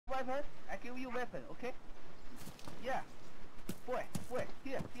weapon? I give you weapon, okay? Yeah. Boy,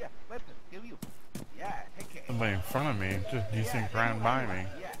 here, weapon, give you. Yeah, take it. Somebody in front of me, just decent ground by me.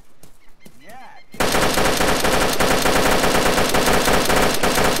 Yeah.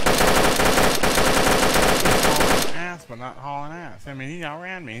 Hauling ass, but not hauling ass. I mean, he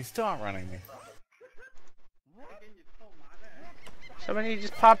outran me. He's still outrunning me. Somebody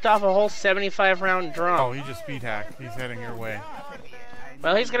just popped off a whole 75-round drum. Oh, he just speed hacked. He's heading your way.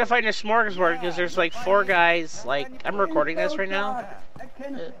 Well, he's gonna find a smorgasbord because there's like 4 guys. Like, I'm recording this right now.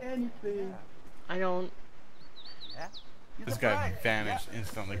 I don't. This guy vanished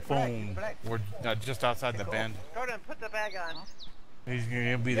instantly. Boom. We're just outside the bend. Gordon, put the bag on.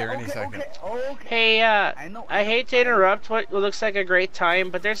 He'll be there any second. Hey, I hate to interrupt what looks like a great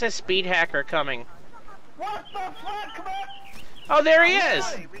time, but there's a speed hacker coming. What the fuck? Come on! Oh, there he is!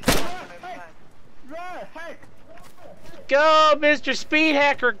 Go, Mr. Speed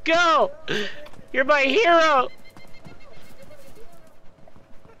Hacker, go! You're my hero!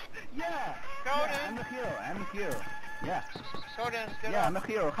 Yeah! Gordon! I'm a hero. Yeah. Gordon, get Yeah, up. I'm a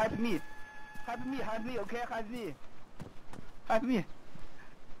hero. Help me, okay? Help me.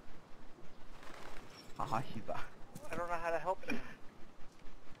 Haha, Shiba. I don't know how to help you.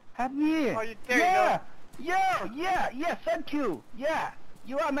 Help me! Oh, there you go. Yeah, thank you. Yeah,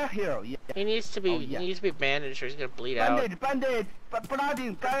 you are my hero. Yeah. He needs to be bandaged or he's gonna bleed out. Bandage,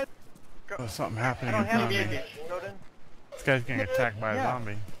 blooding, guys. There's something I happening don't in have front a of me. bandage, Gordon. This guy's getting attacked by a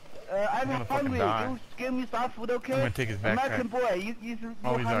zombie. I'm gonna fucking hungry. die. You give me some food, okay? I'm gonna take his backpack. American boy, you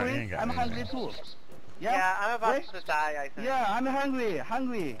Oh, he's already hungry? ain't got I'm hungry anything. too. Yeah, I'm about Right? to die, I think. Yeah, I'm hungry.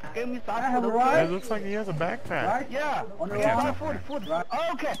 Give me some food, okay? It looks like he has a backpack. Yeah. Yeah. Food.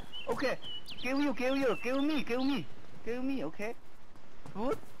 Okay. Give me, okay?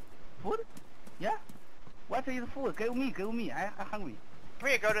 Food? Yeah. What is food? Give me. I'm hungry. Come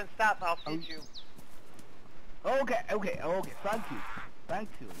here, Gordon, stop. I'll feed you. Okay. Thank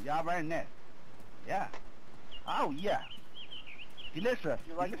you. You are very nice. Yeah. Oh, yeah. Delicious.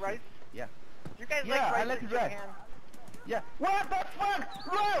 You like rice? Yeah. You guys Yeah, like rice I like in rice. Japan? Yeah. What the fuck?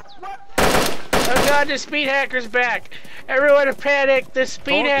 Bro, what? Oh god, the speed hacker's back! Everyone panic! The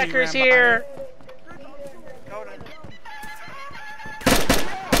speed hacker's here! Gordon.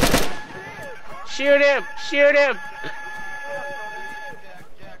 Shoot him!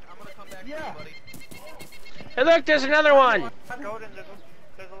 Yeah. Hey look, there's another one! Gordon,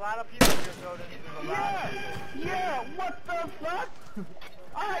 there's a lot of people here, Gordon. There's a lot. Yeah. What the fuck?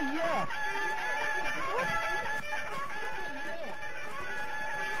 Yeah.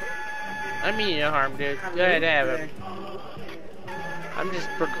 I mean no harm, dude. Go ahead, have him. I'm just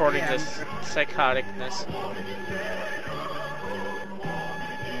recording this psychoticness.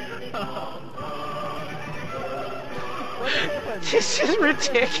 This is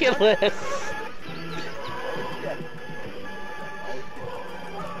ridiculous.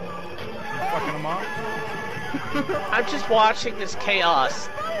 Fucking him up. I'm just watching this chaos.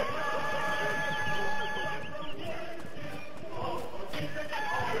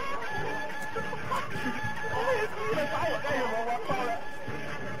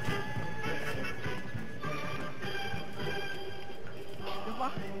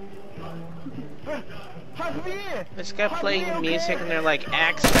 This guy playing music and they're like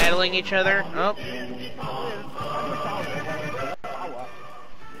axe battling each other. Oh.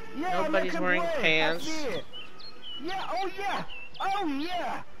 Nobody's wearing pants. Yeah, oh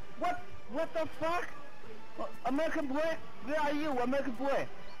yeah. What the fuck? American boy? Where are you, American boy?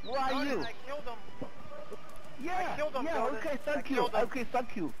 Where are Gordon, you? I killed him. Yeah, I killed him, Gordon. okay, thank I you. killed him. Okay,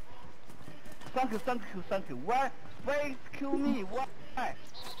 thank you. Why kill me? Why?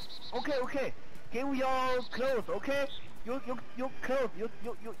 Okay. Give your clothes, okay? Your clothes, you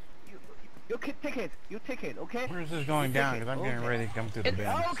take it, okay? Where's this going down? Because I'm getting ready to come through the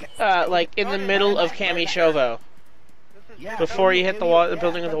bend. Okay. Like in the middle of Kamishovo. Yeah. Before you hit the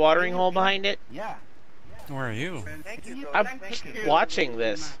building with the watering hole behind it. Yeah. Where are you? Thank you, I'm Gordon. Thank you. watching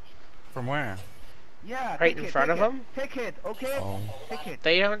this. From where? Yeah. Right in front of them? Take it, okay? Oh. Take it.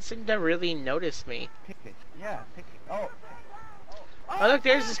 They don't seem to really notice me. Take it. Yeah, take it. Oh. Oh look,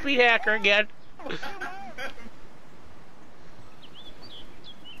 there's the speed hacker again.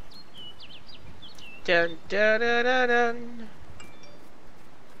 Dun dun dun dun dun.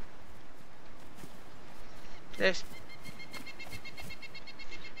 This.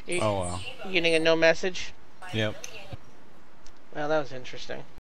 Oh wow. You getting a no message? Yep. Well, that was interesting.